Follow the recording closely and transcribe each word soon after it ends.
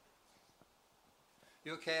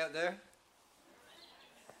You okay out there?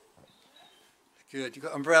 Good. You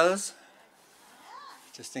got umbrellas?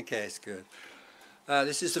 Just in case. Good.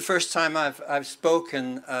 This is the first time I've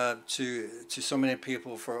spoken to so many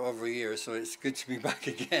people for over a year, so it's good to be back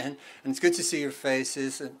again, and it's good to see your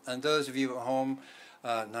faces, and those of you at home,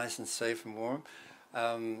 nice and safe and warm.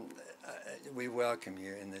 We welcome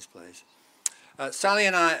you in this place. Sally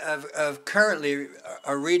and I have currently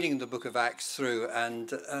are reading the book of Acts through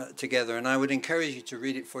and together, and I would encourage you to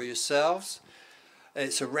read it for yourselves.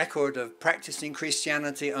 It's a record of practicing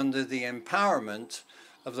Christianity under the empowerment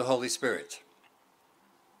of the Holy Spirit.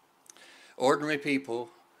 Ordinary people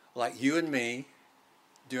like you and me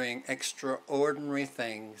doing extraordinary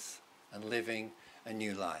things and living a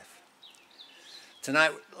new life.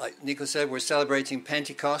 Tonight, like Nico said, we're celebrating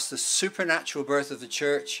Pentecost, the supernatural birth of the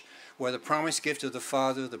church, where the promised gift of the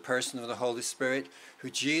Father, the person of the Holy Spirit, who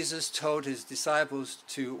Jesus told his disciples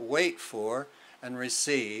to wait for and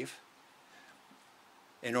receive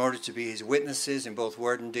in order to be his witnesses in both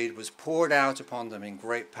word and deed, was poured out upon them in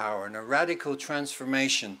great power, and a radical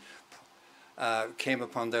transformation came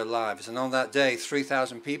upon their lives. And on that day,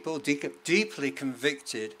 3,000 people, deeply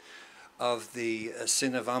convicted of the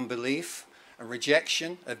sin of unbelief and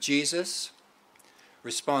rejection of Jesus,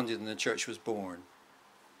 responded, and the church was born.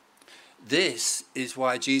 This is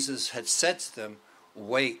why Jesus had said to them,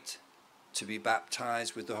 wait to be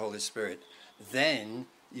baptized with the Holy Spirit. Then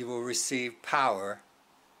you will receive power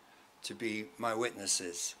to be my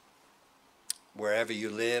witnesses, wherever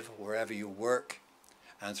you live, wherever you work,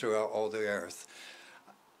 and throughout all the earth.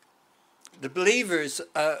 The believers,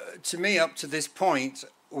 to me, up to this point,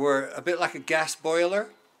 were a bit like a gas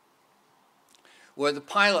boiler, where the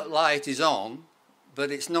pilot light is on,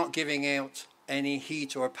 but it's not giving out any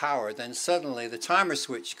heat or power. Then suddenly the timer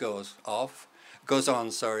switch goes on,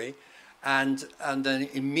 and then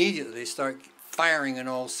immediately start firing in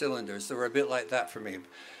all cylinders. They were a bit like that for me.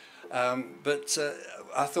 But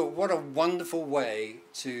I thought, what a wonderful way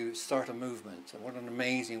to start a movement, and what an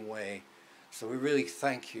amazing way. So we really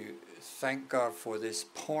thank God for this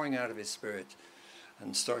pouring out of his Spirit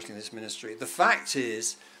and starting this ministry. The fact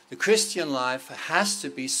is, the Christian life has to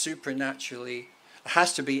be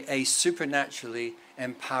a supernaturally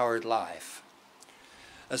empowered life.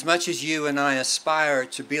 As much as you and I aspire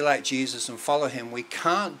to be like Jesus and follow him, we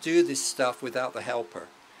can't do this stuff without the helper.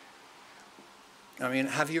 I mean,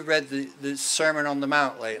 have you read the Sermon on the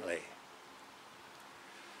Mount lately?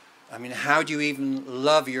 I mean, how do you even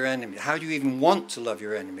love your enemies? How do you even want to love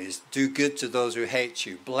your enemies? Do good to those who hate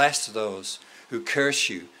you. Bless those who curse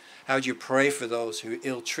you. How do you pray for those who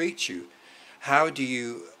ill-treat you? How do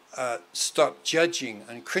you stop judging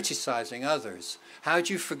and criticizing others? How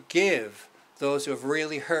do you forgive those who have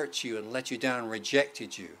really hurt you and let you down and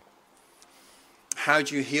rejected you? How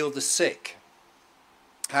do you heal the sick?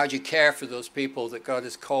 How do you care for those people that God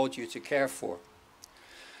has called you to care for?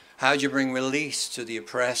 How do you bring release to the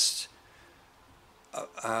oppressed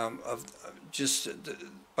by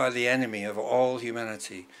the enemy of all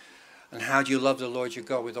humanity? And how do you love the Lord your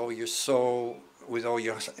God with all your soul, with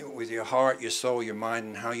your heart, your soul, your mind,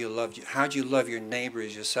 and how do you love your neighbor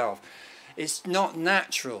as yourself? It's not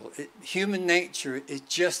natural. Human nature, it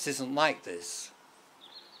just isn't like this.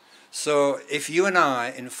 So if you and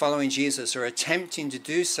I, in following Jesus, are attempting to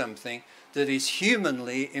do something that is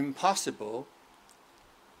humanly impossible,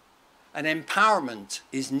 an empowerment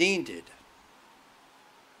is needed.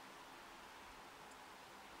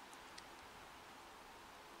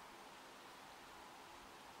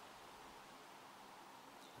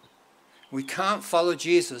 We can't follow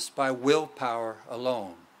Jesus by willpower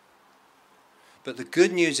alone. But the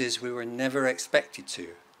good news is we were never expected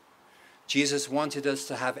to. Jesus wanted us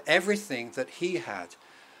to have everything that he had.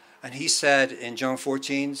 And he said in John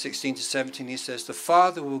 14:16-17, he says, the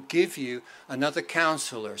Father will give you another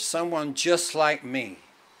counselor, someone just like me,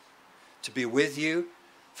 to be with you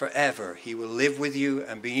forever. He will live with you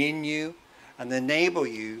and be in you and enable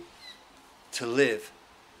you to live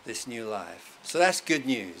this new life. So that's good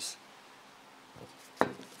news.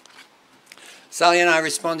 Sally and I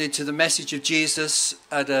responded to the message of Jesus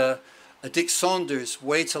at a Dick Saunders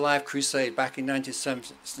Way to Life crusade back in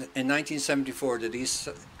 1974 at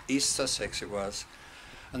East Sussex it was.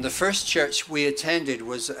 And the first church we attended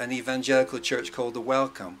was an evangelical church called The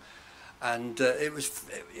Welcome. And it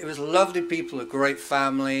was lovely people, a great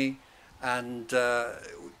family, and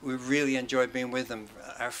we really enjoyed being with them.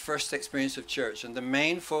 Our first experience of church. And the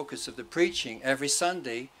main focus of the preaching every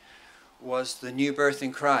Sunday was the new birth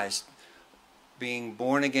in Christ, being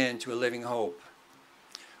born again to a living hope,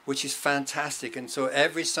 which is fantastic. And so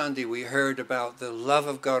every Sunday we heard about the love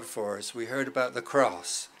of God for us. We heard about the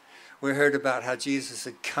cross. we heard about how Jesus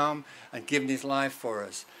had come and given his life for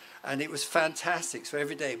us. And it was fantastic, so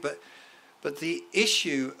every day. But the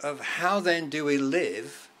issue of how then do we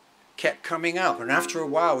live kept coming up. And after a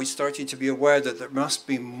while, we started to be aware that there must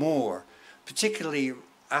be more, particularly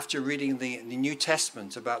after reading the New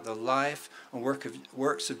Testament about the life and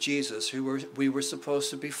works of Jesus, who we were supposed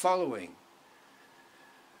to be following.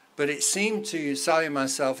 But it seemed to Sally and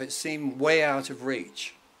myself, it seemed way out of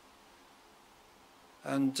reach.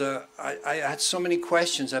 And I had so many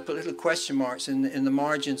questions. I put little question marks in the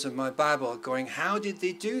margins of my Bible going, how did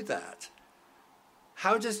they do that?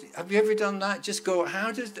 Have you ever done that? Just go,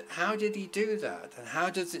 how did he do that? And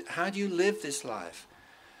how do you live this life?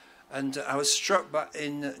 And I was struck by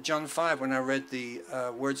in John 5 when I read the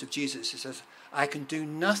words of Jesus. He says, I can do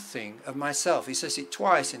nothing of myself. He says it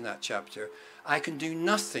twice in that chapter. I can do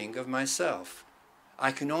nothing of myself.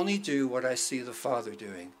 I can only do what I see the Father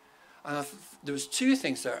doing. And there was two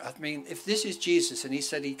things there. I mean, if this is Jesus and he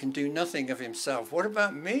said he can do nothing of himself, what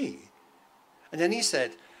about me? And then he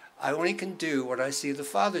said, I only can do what I see the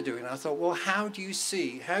Father doing. And I thought, well, how do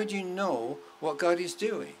you know what God is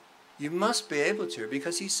doing? You must be able to,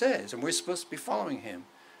 because he says, and we're supposed to be following him.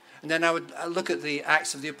 And then I look at the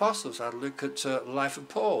Acts of the Apostles. I'd look at the life of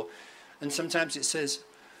Paul. And sometimes it says,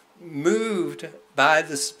 moved by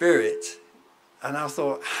the Spirit. And I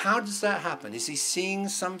thought, how does that happen? Is he seeing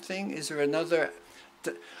something? Is there another?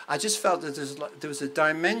 I just felt that there was a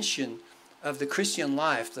dimension of the Christian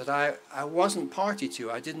life that I wasn't party to.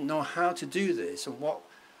 I didn't know how to do this. And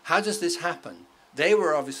how does this happen? They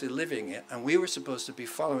were obviously living it, and we were supposed to be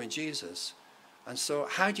following Jesus. And so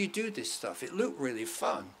how do you do this stuff? It looked really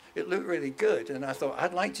fun. It looked really good. And I thought,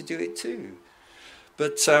 I'd like to do it too.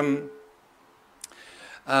 But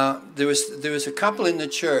there was a couple in the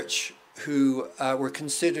church who were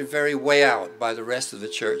considered very way out by the rest of the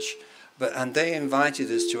church. And they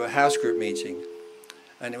invited us to a house group meeting.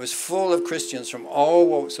 And it was full of Christians from all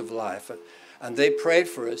walks of life. And they prayed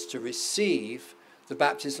for us to receive the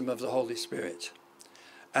baptism of the Holy Spirit.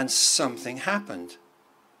 And something happened.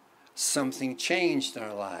 Something changed in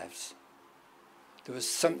our lives. There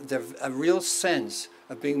was a real sense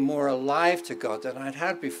of being more alive to God than I'd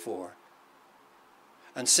had before.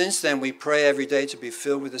 And since then, we pray every day to be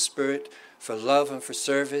filled with the Spirit for love and for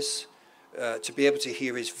service, to be able to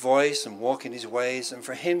hear his voice and walk in his ways, and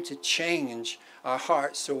for him to change our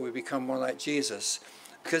hearts so we become more like Jesus.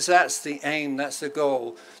 Because that's the aim, that's the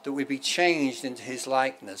goal, that we be changed into his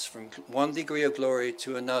likeness from one degree of glory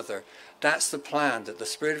to another. That's the plan, that the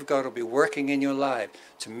Spirit of God will be working in your life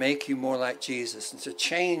to make you more like Jesus and to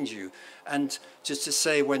change you. And just to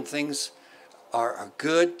say when things are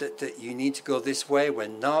good, that you need to go this way.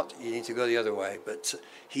 When not, you need to go the other way. But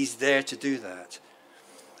he's there to do that.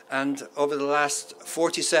 And over the last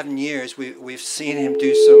 47 years, we've seen him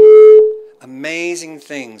do some amazing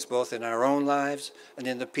things, both in our own lives and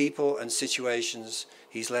in the people and situations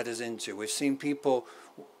he's led us into. We've seen people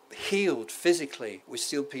healed physically. We've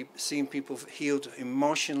still seen people healed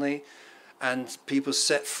emotionally and people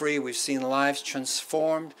set free. We've seen lives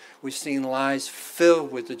transformed. We've seen lives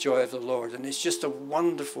filled with the joy of the Lord. And it's just a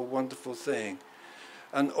wonderful, wonderful thing.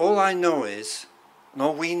 And all I know is, and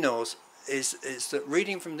all we know is that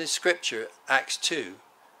reading from this scripture, Acts 2,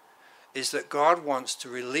 is that God wants to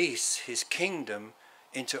release his kingdom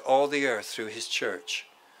into all the earth through his church,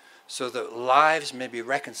 so that lives may be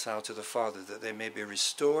reconciled to the Father, that they may be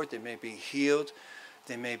restored, they may be healed,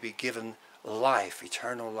 they may be given life,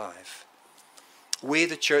 eternal life. We,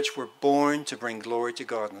 the church, were born to bring glory to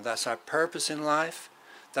God, and that's our purpose in life.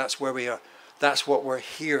 That's where we are. That's what we're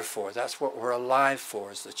here for. That's what we're alive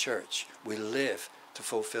for as the church. We live to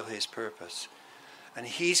fulfill his purpose. And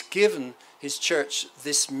he's given his church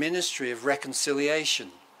this ministry of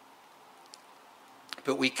reconciliation.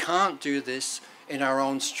 But we can't do this in our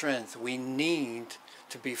own strength. We need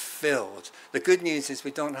to be filled. The good news is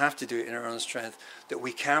we don't have to do it in our own strength, that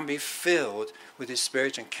we can be filled with his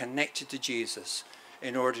Spirit and connected to Jesus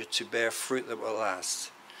in order to bear fruit that will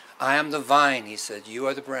last. I am the vine, he said, you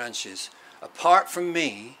are the branches. Apart from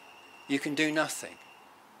me, you can do nothing.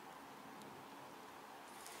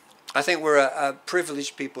 I think we're a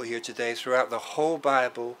privileged people here today. Throughout the whole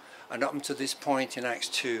Bible and up to this point in Acts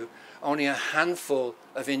 2, only a handful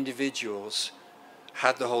of individuals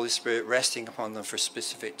had the Holy Spirit resting upon them for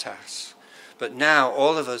specific tasks. But now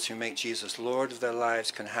all of us who make Jesus Lord of their lives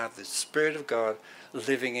can have the Spirit of God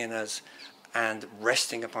living in us and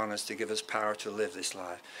resting upon us to give us power to live this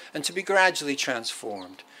life and to be gradually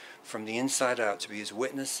transformed from the inside out, to be his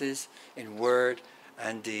witnesses in word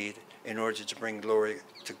and deed in order to bring glory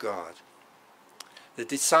to God. The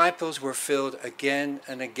disciples were filled again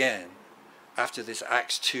and again after this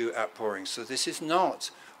Acts 2 outpouring. So this is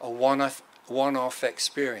not a one-off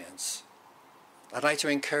experience. I'd like to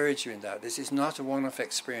encourage you in that. This is not a one-off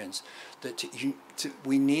experience.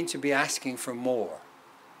 We need to be asking for more.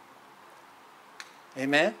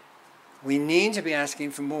 Amen? We need to be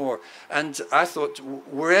asking for more. And I thought,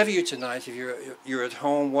 wherever you're tonight, if you're at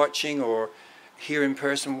home watching or here in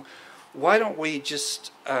person, why don't we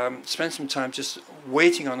just spend some time just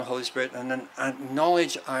waiting on the Holy Spirit and then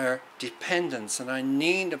acknowledge our dependence and our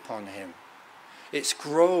need upon Him. It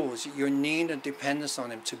grows, your need and dependence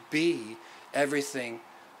on Him to be everything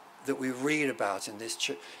that we read about in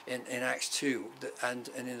this in Acts 2 and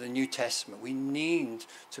in the New Testament. We need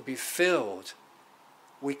to be filled.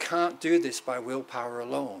 We can't do this by willpower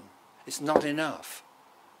alone. It's not enough.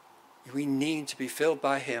 We need to be filled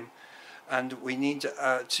by Him, and we need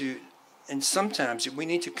and sometimes we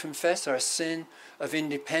need to confess our sin of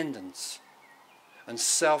independence and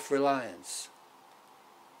self-reliance.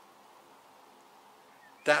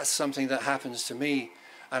 That's something that happens to me,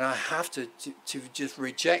 and I have to just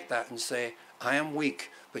reject that and say, I am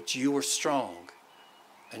weak, but you are strong.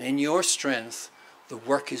 And in your strength, the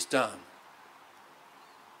work is done.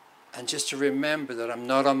 And just to remember that I'm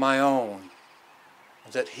not on my own,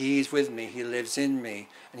 that He's with me, He lives in me,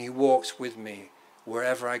 and He walks with me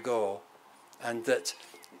wherever I go, and that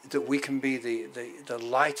we can be the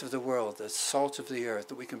light of the world, the salt of the earth,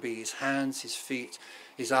 that we can be His hands, His feet,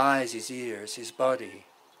 His eyes, His ears, His body,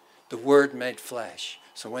 the Word made flesh.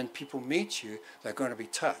 So when people meet you, they're going to be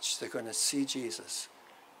touched, they're going to see Jesus,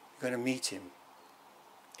 they're going to meet Him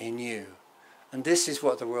in you. And this is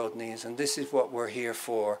what the world needs, and this is what we're here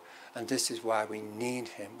for, and this is why we need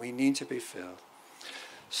Him. We need to be filled.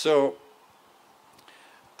 So,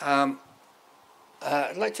 I'd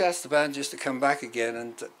like to ask the band just to come back again,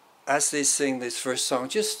 and as they sing this first song,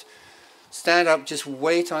 just stand up, just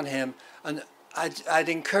wait on Him, and I'd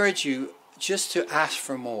encourage you just to ask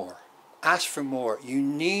for more. Ask for more. You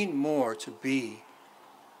need more to be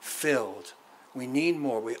filled. We need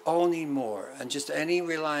more. We all need more. And just any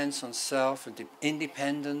reliance on self and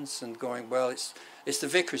independence and going, well, it's the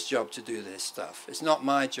vicar's job to do this stuff. It's not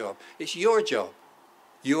my job. It's your job.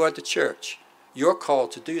 You are the church. You're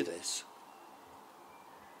called to do this.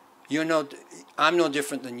 I'm no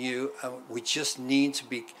different than you. We just need to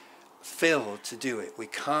be filled to do it. We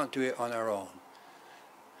can't do it on our own.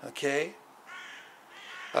 Okay?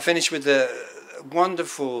 I finish with the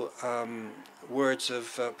wonderful words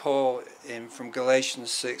of Paul from Galatians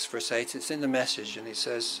 6 verse 8. It's in the Message, and he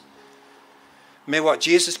says, may what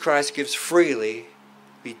Jesus Christ gives freely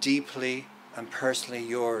be deeply and personally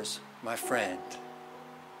yours, my friend.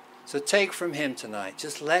 So take from Him tonight.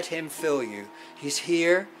 Just let Him fill you. He's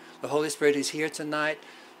here. The Holy Spirit is here tonight.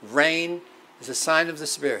 Rain is a sign of the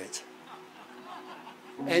Spirit.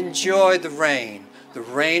 Enjoy the rain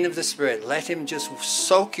of the Spirit. Let Him just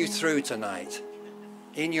soak you through tonight.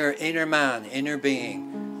 In your inner man, inner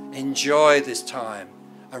being. Enjoy this time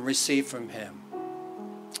and receive from Him.